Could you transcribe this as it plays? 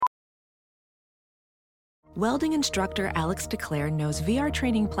Welding instructor Alex DeClaire knows VR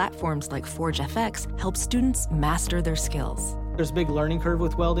training platforms like Forge FX help students master their skills. There's a big learning curve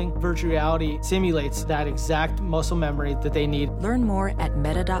with welding. Virtual reality simulates that exact muscle memory that they need. Learn more at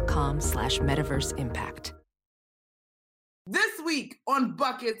meta.com/metaverseimpact. This week on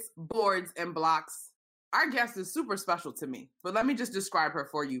Buckets, Boards, and Blocks, our guest is super special to me, but let me just describe her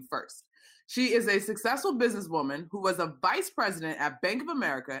for you first. She is a successful businesswoman who was a vice president at Bank of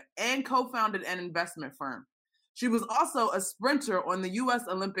America and co-founded an investment firm. She was also a sprinter on the U.S.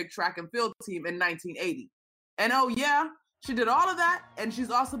 Olympic track and field team in 1980. And oh yeah, she did all of that, and she's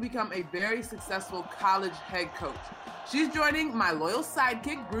also become a very successful college head coach. She's joining my loyal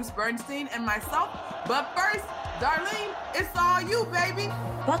sidekick, Bruce Bernstein, and myself. But first, Darlene, it's all you, baby.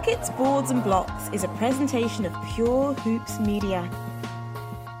 Buckets, Boards, and Blocks is a presentation of Pure Hoops Media.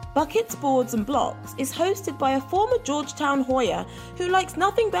 Buckets, Boards, and Blocks is hosted by a former Georgetown Hoya who likes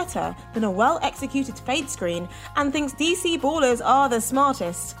nothing better than a well-executed fade screen and thinks DC ballers are the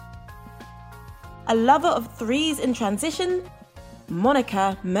smartest. A lover of threes in transition,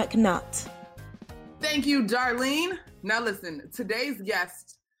 Monica McNutt. Thank you, Darlene. Now listen, today's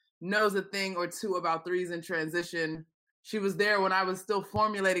guest knows a thing or two about threes in transition. She was there when I was still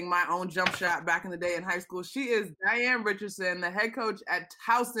formulating my own jump shot back in the day in high school. She is Diane Richardson, the head coach at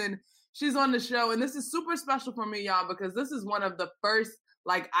Towson. She's on the show, and this is super special for me, y'all, because this is one of the first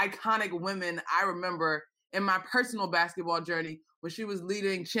iconic women I remember in my personal basketball journey when she was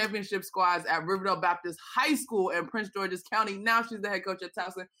leading championship squads at Riverdale Baptist High School in Prince George's County. Now she's the head coach at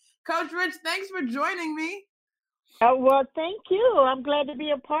Towson. Coach Rich, thanks for joining me. Well, thank you. I'm glad to be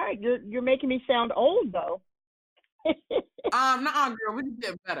a part. You're making me sound old, though. Nuh-uh, girl, we're just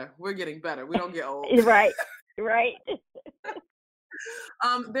getting better. We're getting better. We don't get old. Right.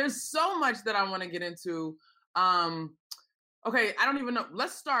 There's so much that I want to get into. Okay, I don't even know.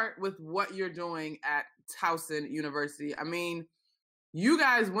 Let's start with what you're doing at Towson University. I mean, you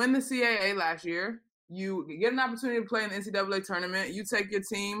guys win the CAA last year. You get an opportunity to play in the NCAA tournament. You take your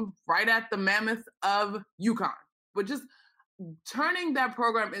team right at the mammoth of UConn. But just turning that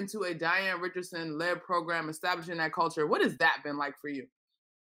program into a Diane Richardson-led program, establishing that culture, what has that been like for you?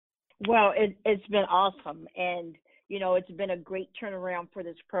 Well, it's been awesome. And, it's been a great turnaround for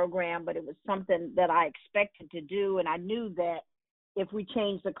this program, but it was something that I expected to do. And I knew that if we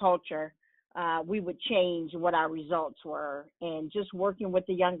changed the culture, we would change what our results were. And just working with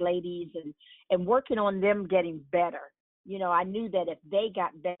the young ladies and working on them getting better. I knew that if they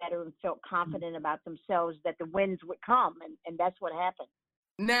got better and felt confident about themselves, that the wins would come, and that's what happened.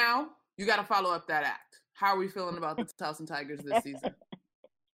 Now, you got to follow up that act. How are we feeling about the Towson Tigers this season?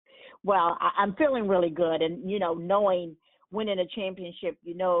 Well, I'm feeling really good, and, knowing winning a championship,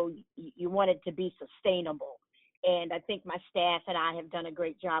 you want it to be sustainable. And I think my staff and I have done a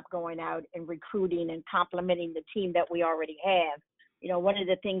great job going out and recruiting and complimenting the team that we already have. One of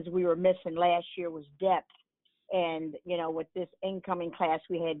the things we were missing last year was depth. And, with this incoming class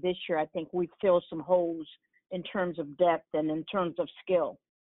we had this year, I think we filled some holes in terms of depth and in terms of skill.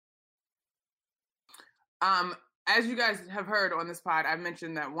 As you guys have heard on this pod, I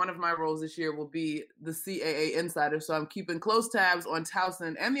mentioned that one of my roles this year will be the CAA insider. So I'm keeping close tabs on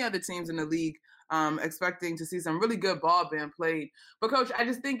Towson and the other teams in the league, expecting to see some really good ball being played. But, Coach, I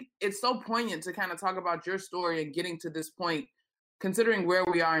just think it's so poignant to kind of talk about your story and getting to this point, considering where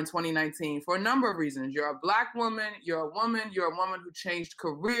we are in 2019, for a number of reasons. You're a Black woman, you're a woman who changed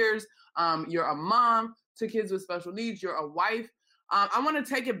careers, you're a mom to kids with special needs, you're a wife. I want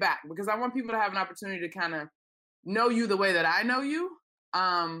to take it back because I want people to have an opportunity to kind of know you the way that I know you.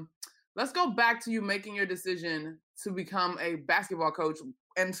 Let's go back to you making your decision to become a basketball coach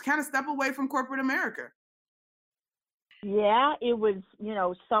and kind of step away from corporate America. Yeah, it was,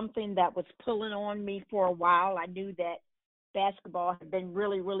 something that was pulling on me for a while. I knew that basketball had been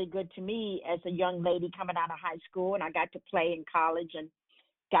really, really good to me as a young lady coming out of high school, and I got to play in college and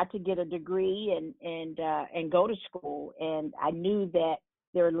got to get a degree and go to school. And I knew that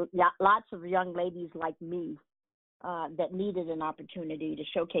there were lots of young ladies like me that needed an opportunity to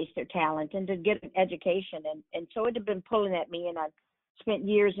showcase their talent and to get an education. And so it had been pulling at me, and I spent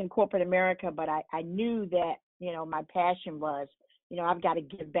years in corporate America, but I knew that, my passion was, I've got to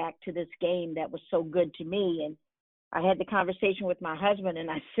give back to this game that was so good to me. And I had the conversation with my husband, and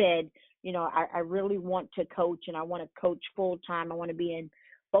I said, I really want to coach, and I want to coach full time. I want to be in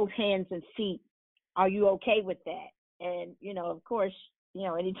both hands and feet. Are you okay with that? And, of course,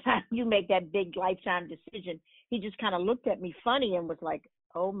 anytime you make that big lifetime decision, he just kind of looked at me funny and was like,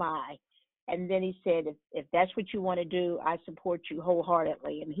 oh my. And then he said, if that's what you want to do, I support you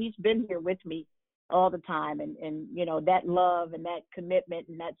wholeheartedly. And he's been here with me all the time. And you know, that love and that commitment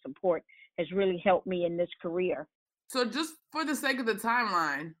and that support has really helped me in this career. So just for the sake of the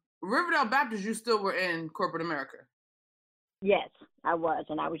timeline, Riverdale Baptist, you still were in corporate America. Yes, I was.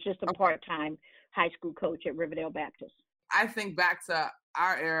 And I was just a part-time high school coach at Riverdale Baptist. I think back to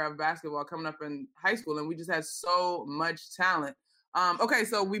our era of basketball coming up in high school, and we just had so much talent. Okay,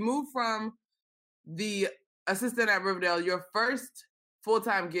 so we moved from the assistant at Riverdale. Your first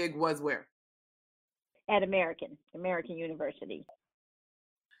full-time gig was where? At American University.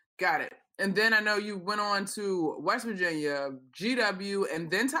 Got it. And then I know you went on to West Virginia, GW, and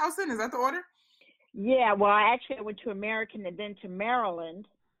then Towson. Is that the order? Yeah, well, I went to American and then to Maryland.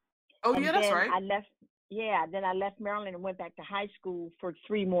 Oh, yeah, that's right. Then I left Maryland and went back to high school for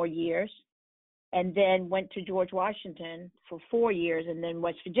 3 more years, and then went to George Washington for 4 years, and then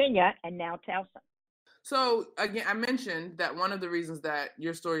West Virginia, and now Towson. So, again, I mentioned that one of the reasons that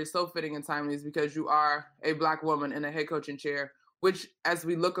your story is so fitting and timely is because you are a Black woman in a head coaching chair, which, as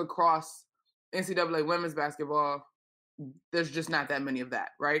we look across NCAA women's basketball, there's just not that many of that,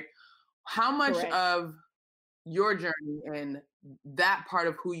 right? How much Correct. of your journey and that part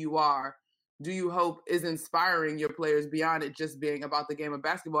of who you are do you hope is inspiring your players beyond it just being about the game of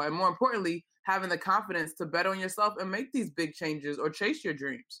basketball? And more importantly, having the confidence to bet on yourself and make these big changes or chase your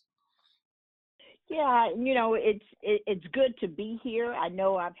dreams? Yeah, you know, it's good to be here. I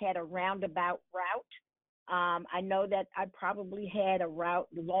know I've had a roundabout route. I know that I probably had a route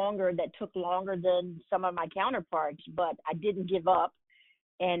that took longer than some of my counterparts, but I didn't give up.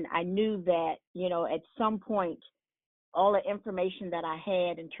 And I knew that, you know, at some point, all the information that I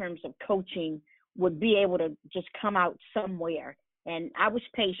had in terms of coaching would be able to just come out somewhere. And I was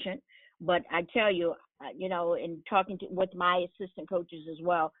patient, but I tell you, you know, in talking with my assistant coaches as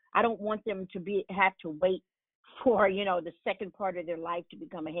well, I don't want them to have to wait for, you know, the second part of their life to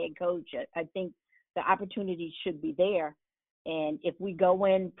become a head coach. I think the opportunities should be there. And if we go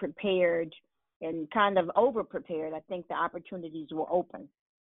in prepared and kind of over-prepared, I think the opportunities will open.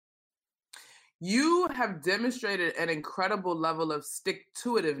 You have demonstrated an incredible level of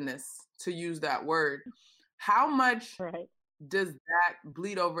stick-to-itiveness, to use that word. How much does that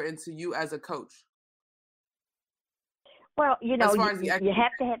bleed over into you as a coach? Well, you know, as far as you have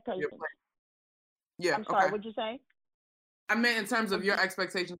to have patience. Yeah. I'm sorry, what'd you say? I meant in terms of your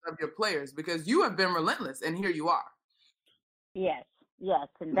expectations of your players, because you have been relentless, and here you are. Yes.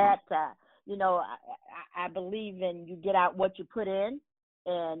 And that, you know, I believe in you get out what you put in.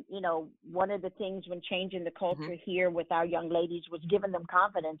 And, you know, one of the things when changing the culture here with our young ladies was giving them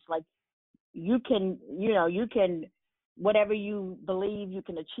confidence. Like, you can, whatever you believe you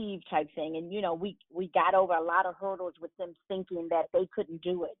can achieve type thing. And, you know, we got over a lot of hurdles with them thinking that they couldn't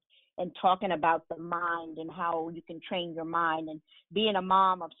do it, and talking about the mind and how you can train your mind. And being a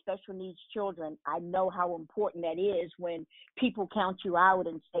mom of special needs children, I know how important that is when people count you out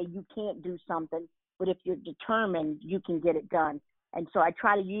and say you can't do something, but if you're determined, you can get it done. And so I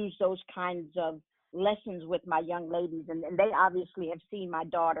try to use those kinds of lessons with my young ladies. And they obviously have seen my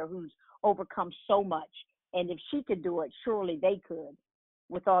daughter, who's overcome so much. And if she could do it, surely they could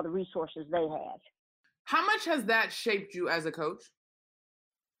with all the resources they have. How much has that shaped you as a coach?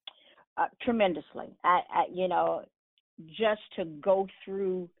 Tremendously. I you know, just to go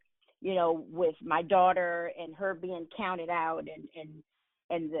through, you know, with my daughter and her being counted out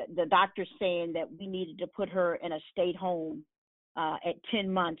and the doctor saying that we needed to put her in a state home at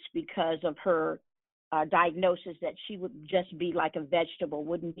 10 months because of her diagnosis, that she would just be like a vegetable,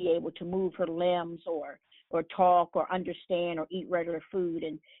 wouldn't be able to move her limbs or talk or understand or eat regular food,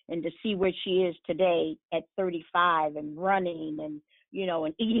 and to see where she is today at 35 and running and, you know,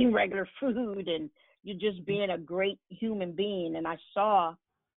 and eating regular food, and you just being a great human being. And I saw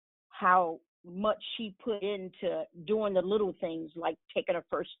how much she put into doing the little things, like taking her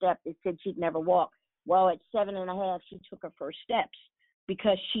first step. They said she'd never walk. Well, at 7.5, she took her first steps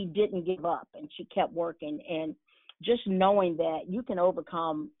because she didn't give up and she kept working. And just knowing that you can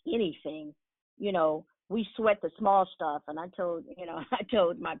overcome anything, you know, we sweat the small stuff. And I told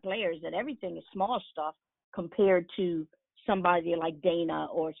my players that everything is small stuff compared to somebody like Dana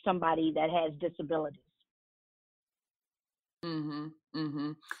or somebody that has disabilities.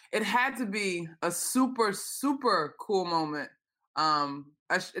 It had to be a super, super cool moment.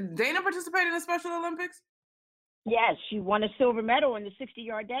 Dana participated in the Special Olympics? Yes, she won a silver medal in the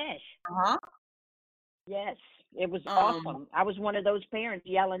 60-yard dash. Yes, it was awesome. I was one of those parents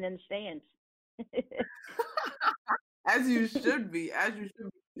yelling in the stands. As you should be.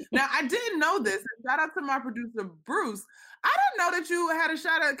 Now, I didn't know this. Shout out to my producer, Bruce. I didn't know that you had a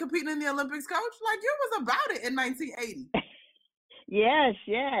shot at competing in the Olympics, Coach. Like, you was about it in 1980. Yes.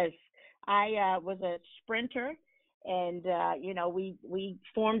 I was a sprinter, and we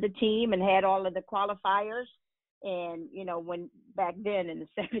formed a team and had all of the qualifiers. And when back then in the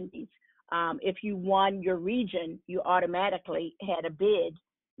 70s, if you won your region, you automatically had a bid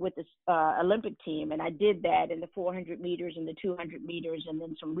with the Olympic team, and I did that in the 400 meters and the 200 meters, and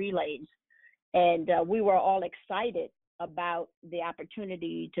then some relays. And we were all excited about the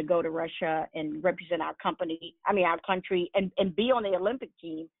opportunity to go to Russia and represent our country, and be on the Olympic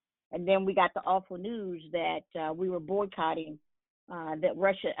team. And then we got the awful news that we were boycotting the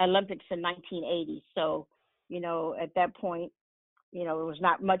Russia Olympics in 1980. So, at that point, there was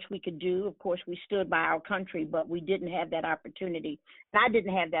not much we could do. Of course, we stood by our country, but we didn't have that opportunity. And I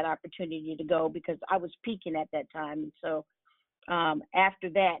didn't have that opportunity to go because I was peaking at that time. And so after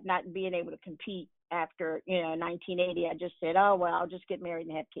that, not being able to compete after, 1980, I just said, oh, well, I'll just get married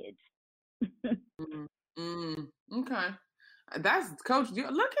and have kids. Okay. That's Coach.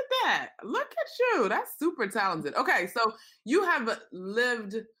 Look at that. Look at you. That's super talented. Okay. So you have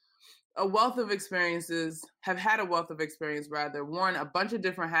lived a wealth of experiences, have had a wealth of experience, rather, worn a bunch of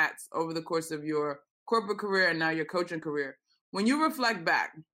different hats over the course of your corporate career and now your coaching career. When you reflect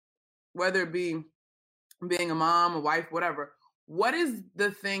back, whether it be being a mom, a wife, whatever, what is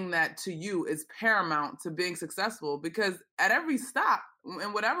the thing that to you is paramount to being successful? Because at every stop,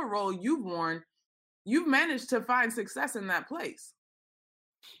 in whatever role you've worn, you've managed to find success in that place.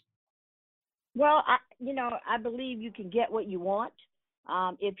 Well, I believe you can get what you want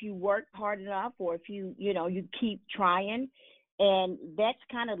if you work hard enough, or if you keep trying. And that's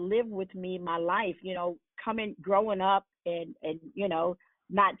kind of lived with me my life, growing up and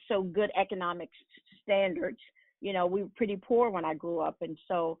not so good economic standards. We were pretty poor when I grew up. And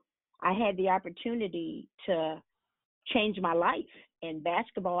so I had the opportunity to change my life. And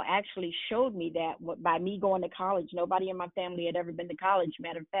basketball actually showed me that by me going to college. Nobody in my family had ever been to college.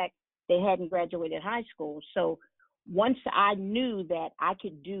 Matter of fact, they hadn't graduated high school. So once I knew that I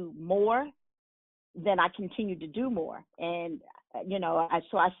could do more, then I continued to do more. And,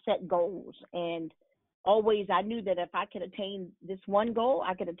 so I set goals. And always I knew that if I could attain this one goal,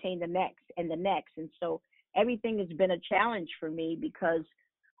 I could attain the next and the next. And so everything has been a challenge for me because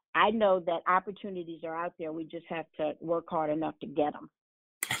I know that opportunities are out there. We just have to work hard enough to get them.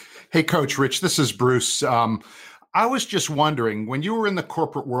 Hey, Coach Rich, this is Bruce. I was just wondering, when you were in the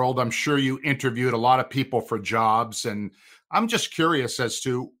corporate world, I'm sure you interviewed a lot of people for jobs, and I'm just curious as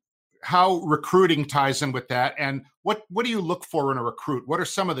to how recruiting ties in with that, and what do you look for in a recruit? What are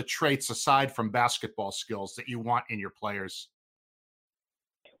some of the traits aside from basketball skills that you want in your players?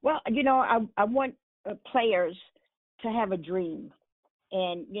 Well, I want players to have a dream.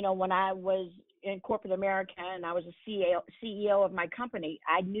 And, when I was in corporate America and I was a CEO of my company,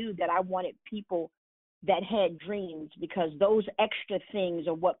 I knew that I wanted people that had dreams, because those extra things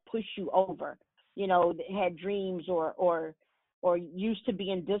are what push you over, that had dreams or used to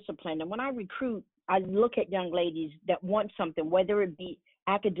be in discipline. And when I recruit, I look at young ladies that want something, whether it be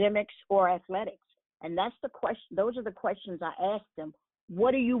academics or athletics. And that's the question. Those are the questions I ask them.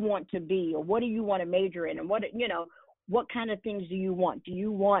 What do you want to be, or what do you want to major in? And what kind of things do you want? Do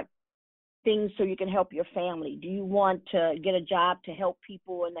you want things so you can help your family? Do you want to get a job to help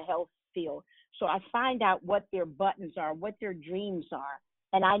people in the health field? So I find out what their buttons are, what their dreams are.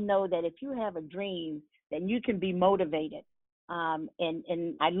 And I know that if you have a dream, then you can be motivated.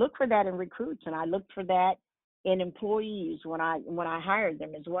 And I look for that in recruits, and I look for that in employees when I hire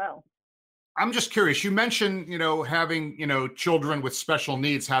them as well. I'm just curious. You mentioned, having, children with special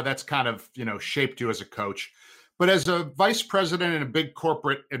needs, how that's kind of, shaped you as a coach. But as a vice president in a big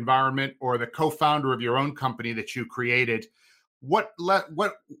corporate environment, or the co-founder of your own company that you created, what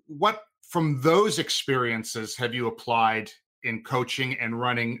from those experiences have you applied in coaching and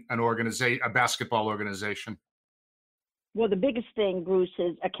running a basketball organization? Well, the biggest thing, Bruce,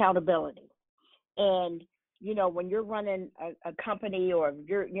 is accountability. And, when you're running a company, or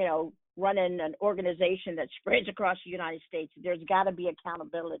you're, running an organization that spreads across the United States, there's got to be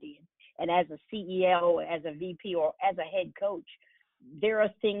accountability. And as a CEO, as a VP, or as a head coach, there are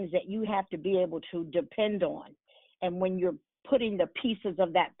things that you have to be able to depend on. And when you're putting the pieces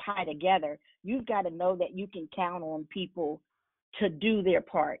of that pie together, you've got to know that you can count on people to do their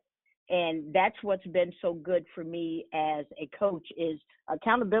part. And that's what's been so good for me as a coach, is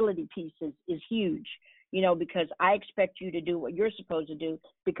accountability piece is huge, because I expect you to do what you're supposed to do,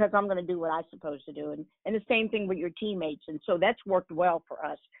 because I'm going to do what I'm supposed to do. And the same thing with your teammates. And so that's worked well for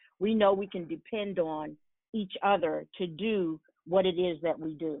us. We know we can depend on each other to do what it is that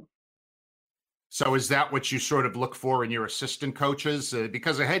we do. So is that what you sort of look for in your assistant coaches?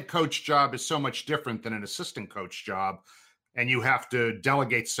 Because a head coach job is so much different than an assistant coach job. and you have to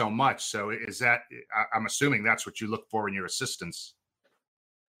delegate so much. So I'm assuming that's what you look for in your assistants.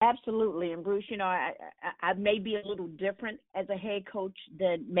 Absolutely. And Bruce, I may be a little different as a head coach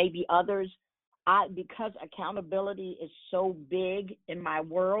than maybe others. Because accountability is so big in my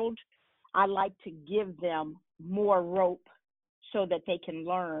world, I like to give them more rope so that they can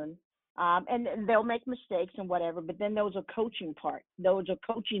learn. And they'll make mistakes and whatever, but then those are coaching part. Those are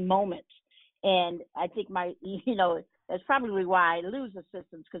coaching moments. And I think that's probably why I lose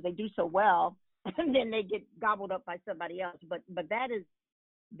assistants, because they do so well and then they get gobbled up by somebody else. But that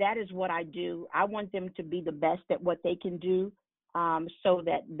is what I do. I want them to be the best at what they can do, so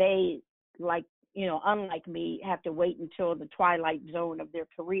that they, unlike me, have to wait until the twilight zone of their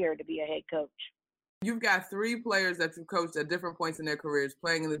career to be a head coach. You've got 3 players that you've coached at different points in their careers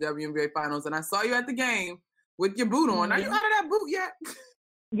playing in the WNBA finals. And I saw you at the game with your boot on. Are you out of that boot yet?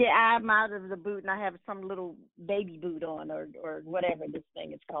 Yeah, I'm out of the boot, and I have some little baby boot on or whatever this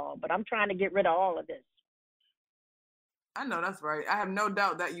thing is called. But I'm trying to get rid of all of this. I know that's right. I have no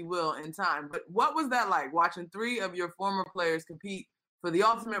doubt that you will in time. But what was that like, watching 3 of your former players compete for the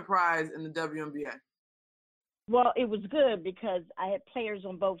ultimate prize in the WNBA? Well, it was good because I had players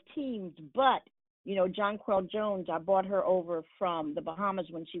on both teams, but Jonquel Jones, I brought her over from the Bahamas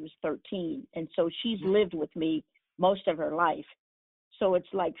when she was 13. And so she's lived with me most of her life. So it's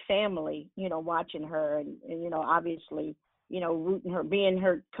like family, watching her and obviously, rooting her, being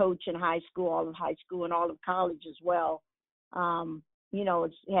her coach in high school, all of high school and all of college as well.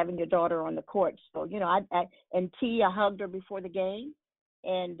 It's having your daughter on the court. So, and T, I hugged her before the game.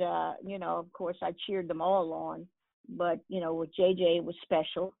 And, of course, I cheered them all on. But, with JJ, it was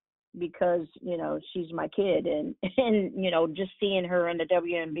special because, she's my kid. And just seeing her in the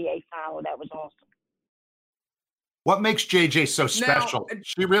WNBA final, that was awesome. What makes JJ so special? Now,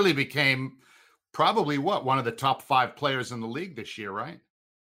 she really became probably one of the top 5 players in the league this year, right?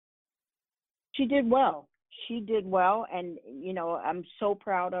 She did well. And, I'm so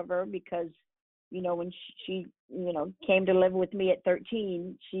proud of her because, when she came to live with me at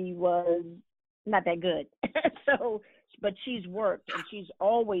 13, she was not that good. But she's worked, and she's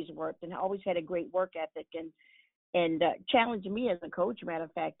always worked and always had a great work ethic and challenged me as a coach, matter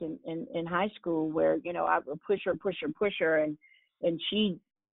of fact, in high school where, I would push her and she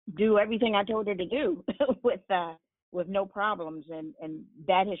do everything I told her to do with no problems. And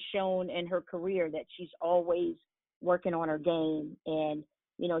that has shown in her career that she's always working on her game. And,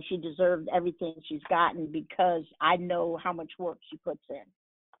 she deserved everything she's gotten because I know how much work she puts in.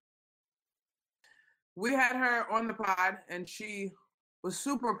 We had her on the pod, and she was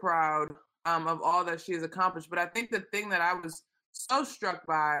super proud of all that she has accomplished. But I think the thing that I was so struck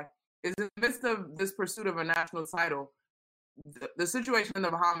by is in the midst of this pursuit of a national title, the situation in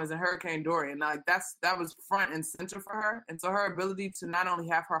the Bahamas and Hurricane Dorian, that was front and center for her. And so her ability to not only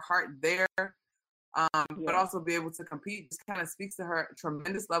have her heart there, but also be able to compete just kind of speaks to her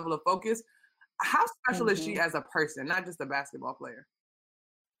tremendous level of focus. How special is she as a person, not just a basketball player?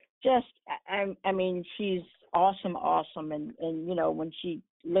 I mean, she's awesome. And when she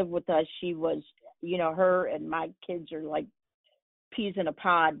lived with us, she was, her and my kids are like peas in a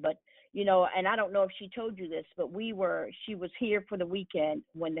pod. But, and I don't know if she told you this, but she was here for the weekend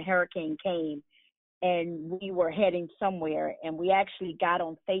when the hurricane came, and we were heading somewhere, and we actually got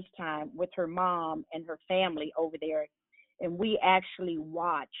on FaceTime with her mom and her family over there. And we actually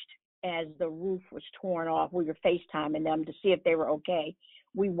watched as the roof was torn off. We were FaceTiming them to see if they were okay.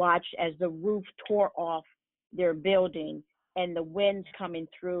 We watched as the roof tore off their building and the winds coming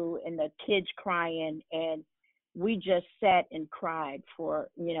through and the kids crying. And we just sat and cried for,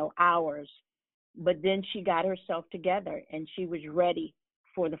 hours. But then she got herself together and she was ready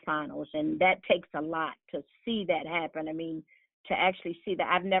for the finals. And that takes a lot to see that happen. I mean, to actually see that.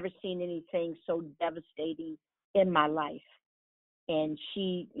 I've never seen anything so devastating in my life. And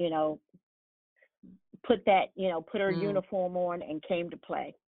she, put her uniform on and came to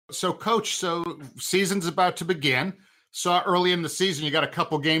play. So, Coach, season's about to begin. Saw early in the season you got a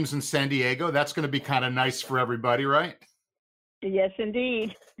couple games in San Diego. That's going to be kind of nice for everybody, right? Yes,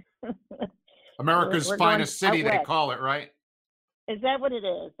 indeed. America's finest city, they call it, right? Is that what it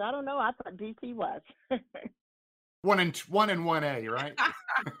is? I don't know. I thought DC was. 1 and 1A, right?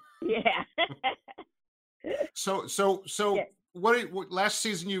 Yeah. So. Yes. What last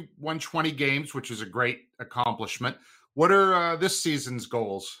season you won 20 games, which is a great accomplishment. What are this season's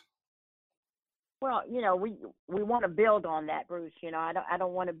goals? Well, we want to build on that, Bruce. I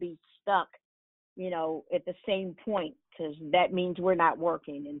don't want to be stuck, at the same point, because that means we're not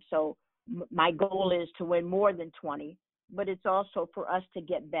working. And so my goal is to win more than 20, but it's also for us to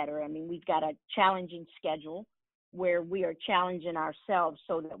get better. I mean, we've got a challenging schedule. where we are challenging ourselves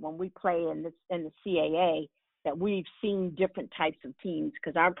so that when we play in the CAA, that we've seen different types of teams,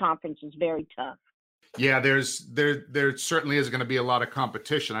 because our conference is very tough. Yeah, there certainly is going to be a lot of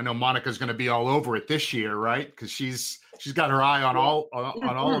competition. I know Monica's going to be all over it this year, right? Because she's got her eye on all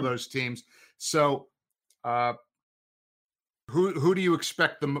of those teams. So, who do you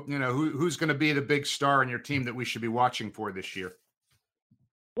expect them? Who's going to be the big star in your team that we should be watching for this year?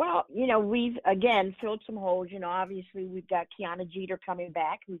 Well, we've again filled some holes. Obviously we've got Kiana Jeter coming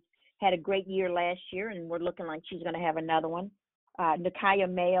back, who had a great year last year, and we're looking like she's going to have another one.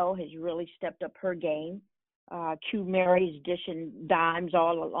 Nakaya Mayo has really stepped up her game. Q Mary's dishing dimes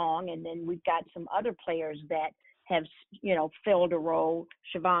all along. And then we've got some other players that have, filled a role.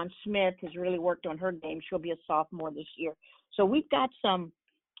 Siobhan Smith has really worked on her game. She'll be a sophomore this year. So we've got some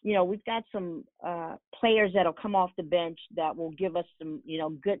players that'll come off the bench that will give us some,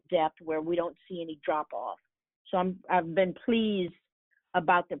 good depth where we don't see any drop off. So I've been pleased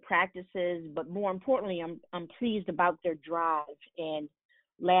about the practices, but more importantly, I'm pleased about their drive. And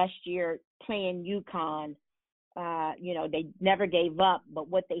last year playing UConn, they never gave up, but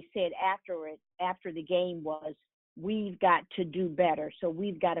what they said after the game was, we've got to do better. So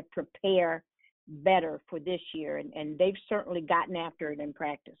we've got to prepare better for this year. And they've certainly gotten after it in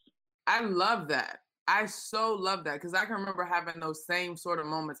practice. I love that. I so love that, because I can remember having those same sort of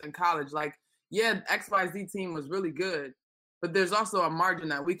moments in college. Like, yeah, XYZ team was really good, but there's also a margin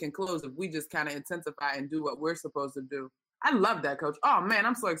that we can close if we just kind of intensify and do what we're supposed to do. I love that, Coach. Oh, man,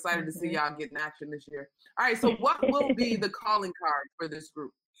 I'm so excited to see y'all get in action this year. All right, so what will be the calling card for this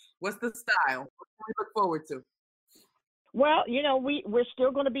group? What's the style? What can we look forward to? Well, we're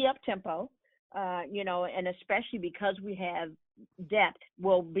still going to be up-tempo, and especially because we have depth,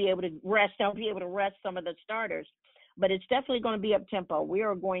 we'll be able to rest. I'll be able to rest some of the starters. But it's definitely going to be up-tempo. We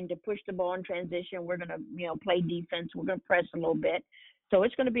are going to push the ball in transition. We're going to, play defense. We're going to press a little bit. So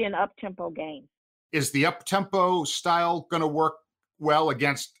it's going to be an up-tempo game. Is the up-tempo style going to work well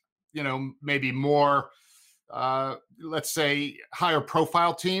against, maybe more, let's say, higher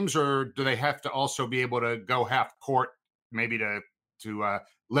profile teams, or do they have to also be able to go half court, maybe to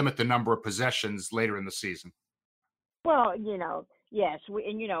limit the number of possessions later in the season? Well, yes,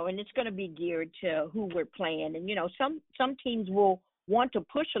 and it's going to be geared to who we're playing. And, some teams will want to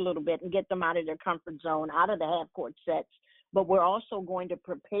push a little bit and get them out of their comfort zone, out of the half-court sets. But we're also going to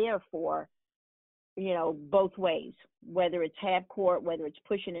prepare for, both ways, whether it's half-court, whether it's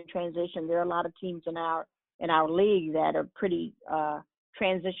pushing in transition. There are a lot of teams in our league that are pretty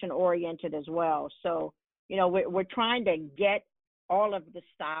transition-oriented as well. So, we're trying to get all of the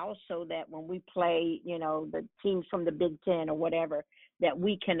styles so that when we play, the teams from the Big Ten or whatever, that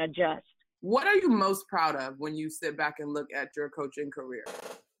we can adjust. What are you most proud of when you sit back and look at your coaching career?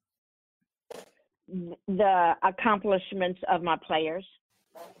 The accomplishments of my players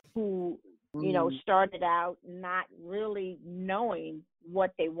who, started out not really knowing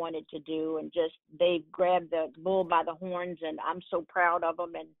what they wanted to do, and just they grabbed the bull by the horns, and I'm so proud of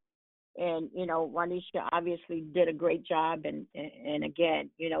them. And Juanisha obviously did a great job, and again,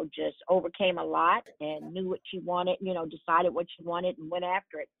 just overcame a lot and knew what she wanted, decided what she wanted and went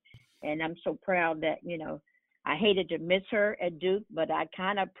after it. And I'm so proud that, I hated to miss her at Duke, but I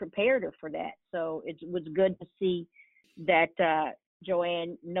kind of prepared her for that. So it was good to see that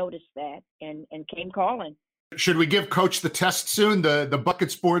Joanne noticed that and came calling. Should we give Coach the test soon, the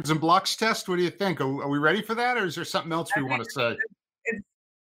buckets, boards, and blocks test? What do you think? Are we ready for that, or is there something else we want to say?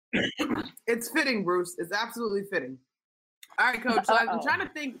 It's fitting, Bruce. It's absolutely fitting. All right, Coach. So I'm trying to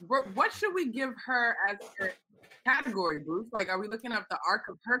think, what should we give her as a category, Bruce? Like, are we looking at the arc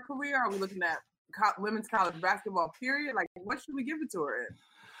of her career? Are we looking at women's college basketball, period? Like, what should we give it to her in?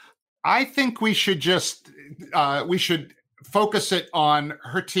 I think we should just we should focus it on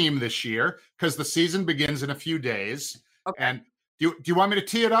her team this year, because the season begins in a few days. Okay. And do you want me to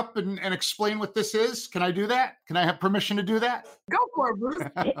tee it up and explain what this is? Can I do that? Can I have permission to do that? Go for it, Bruce.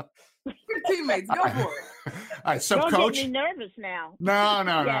 Your teammates, go for it. All right, so Don't Coach. get me nervous now.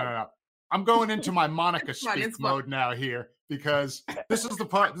 No. I'm going into my Monica speak mode now here, because this is the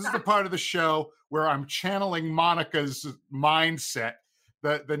part of the show where I'm channeling Monica's mindset.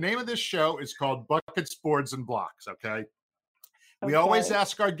 The name of this show is called Buckets, Boards, and Blocks, okay? We always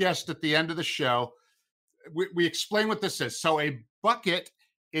ask our guest at the end of the show, we explain what this is. So a bucket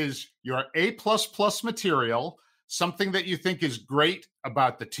is your A++ material, something that you think is great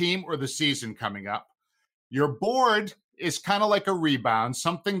about the team or the season coming up. Your board is kind of like a rebound,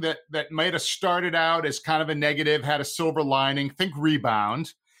 something that might have started out as kind of a negative, had a silver lining, think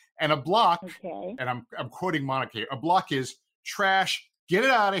rebound. And a block, and I'm quoting Monica here, a block is trash, Get it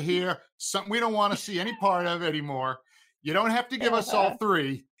out of here. Something we don't want to see any part of anymore. You don't have to give us all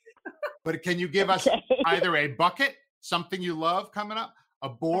three, but can you give us either a bucket, something you love coming up, a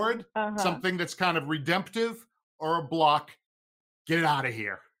board, something that's kind of redemptive, or a block? Get it out of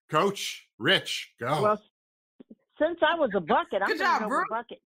here. Coach Rich, go. Well, since I was a bucket, I'm going to go with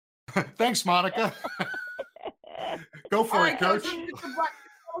bucket. Thanks, Monica. Go for it, Coach.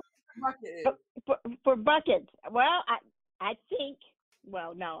 For buckets, well, I think,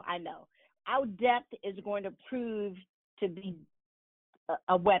 well, no, I know. Our depth is going to prove to be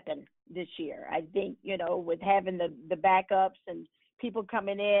a weapon this year. I think, with having the backups and people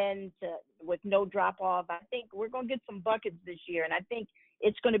coming in with no drop-off, I think we're going to get some buckets this year, and I think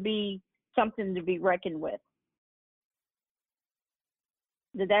it's going to be something to be reckoned with.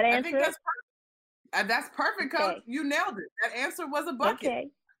 Did that answer? I think that's perfect. That's perfect, Coach. Okay. You nailed it. That answer was a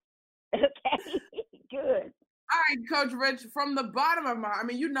bucket. Okay, good. All right, Coach Rich, from the bottom of my heart,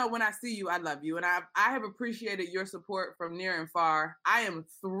 when I see you, I love you. And I have appreciated your support from near and far. I am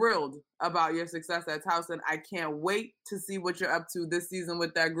thrilled about your success at Towson. I can't wait to see what you're up to this season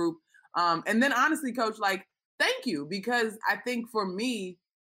with that group. And then honestly, Coach, thank you, because I think for me,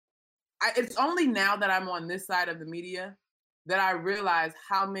 it's only now that I'm on this side of the media that I realize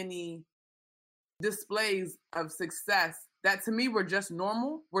how many displays of success that to me were just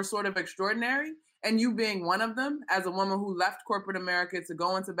normal, were sort of extraordinary. And you being one of them, as a woman who left corporate America to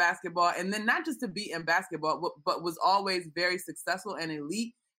go into basketball, and then not just to be in basketball, but was always very successful and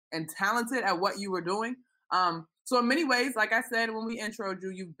elite and talented at what you were doing. So in many ways, like I said when we introed you,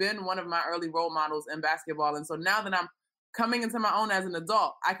 you've been one of my early role models in basketball. And so now that I'm coming into my own as an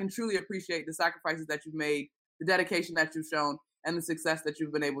adult, I can truly appreciate the sacrifices that you've made, the dedication that you've shown, and the success that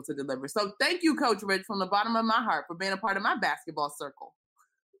you've been able to deliver. So thank you, Coach Rich, from the bottom of my heart for being a part of my basketball circle.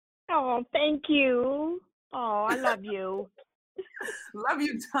 Oh, thank you. Oh, I love you. Love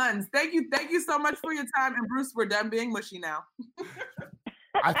you tons. Thank you so much for your time. And Bruce, we're done being mushy now.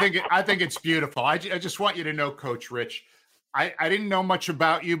 I think it's beautiful. I just want you to know, Coach Rich, I didn't know much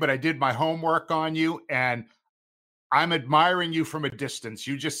about you, but I did my homework on you, and I'm admiring you from a distance.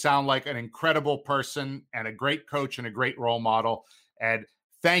 You just sound like an incredible person and a great coach and a great role model. And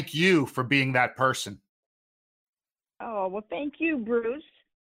thank you for being that person. Oh, well, thank you, Bruce.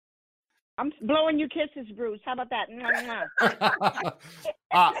 I'm blowing you kisses, Bruce. How about that?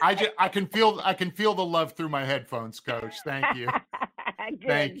 I can feel the love through my headphones, Coach. Thank you. Good,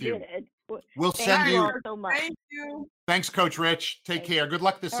 thank you. Good. We'll send you. So much. Thank you. Thanks, Coach Rich. Take care. Good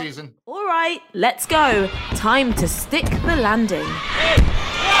luck this season. All right, let's go. Time to stick the landing.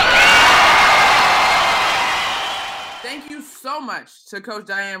 Thank you so much to Coach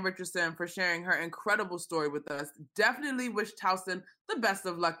Diane Richardson for sharing her incredible story with us. Definitely wish Towson the best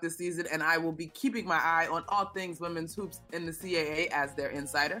of luck this season, and I will be keeping my eye on all things women's hoops in the CAA as their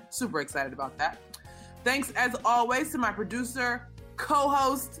insider. Super excited about that. Thanks, as always, to my producer,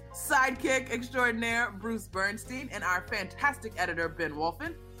 co-host, sidekick extraordinaire, Bruce Bernstein, and our fantastic editor, Ben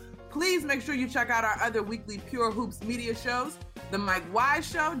Wolfen. Please make sure you check out our other weekly Pure Hoops media shows. The Mike Wise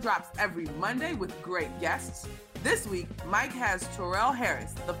Show drops every Monday with great guests. This week, Mike has Terrell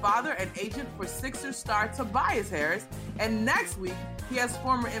Harris, the father and agent for Sixers star Tobias Harris, and next week, he has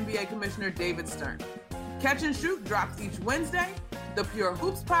former NBA Commissioner David Stern. Catch and Shoot drops each Wednesday. The Pure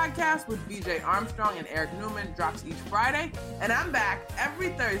Hoops podcast with BJ Armstrong and Eric Newman drops each Friday, and I'm back every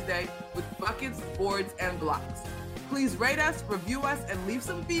Thursday with Buckets, Boards, and Blocks. Please rate us, review us, and leave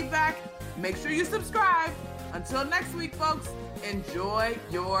some feedback. Make sure you subscribe. Until next week, folks, enjoy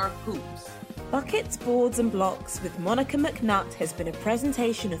your hoops. Buckets, Boards and Blocks with Monica McNutt has been a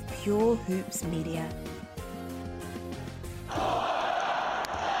presentation of Pure Hoops Media.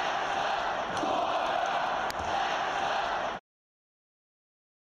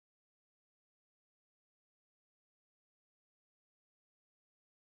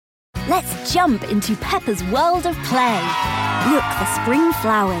 Let's jump into Peppa's world of play. Look for spring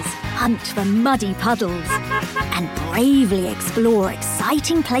flowers, hunt for muddy puddles, and bravely explore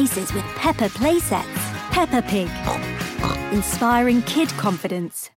exciting places with Peppa playsets. Peppa Pig, inspiring kid confidence.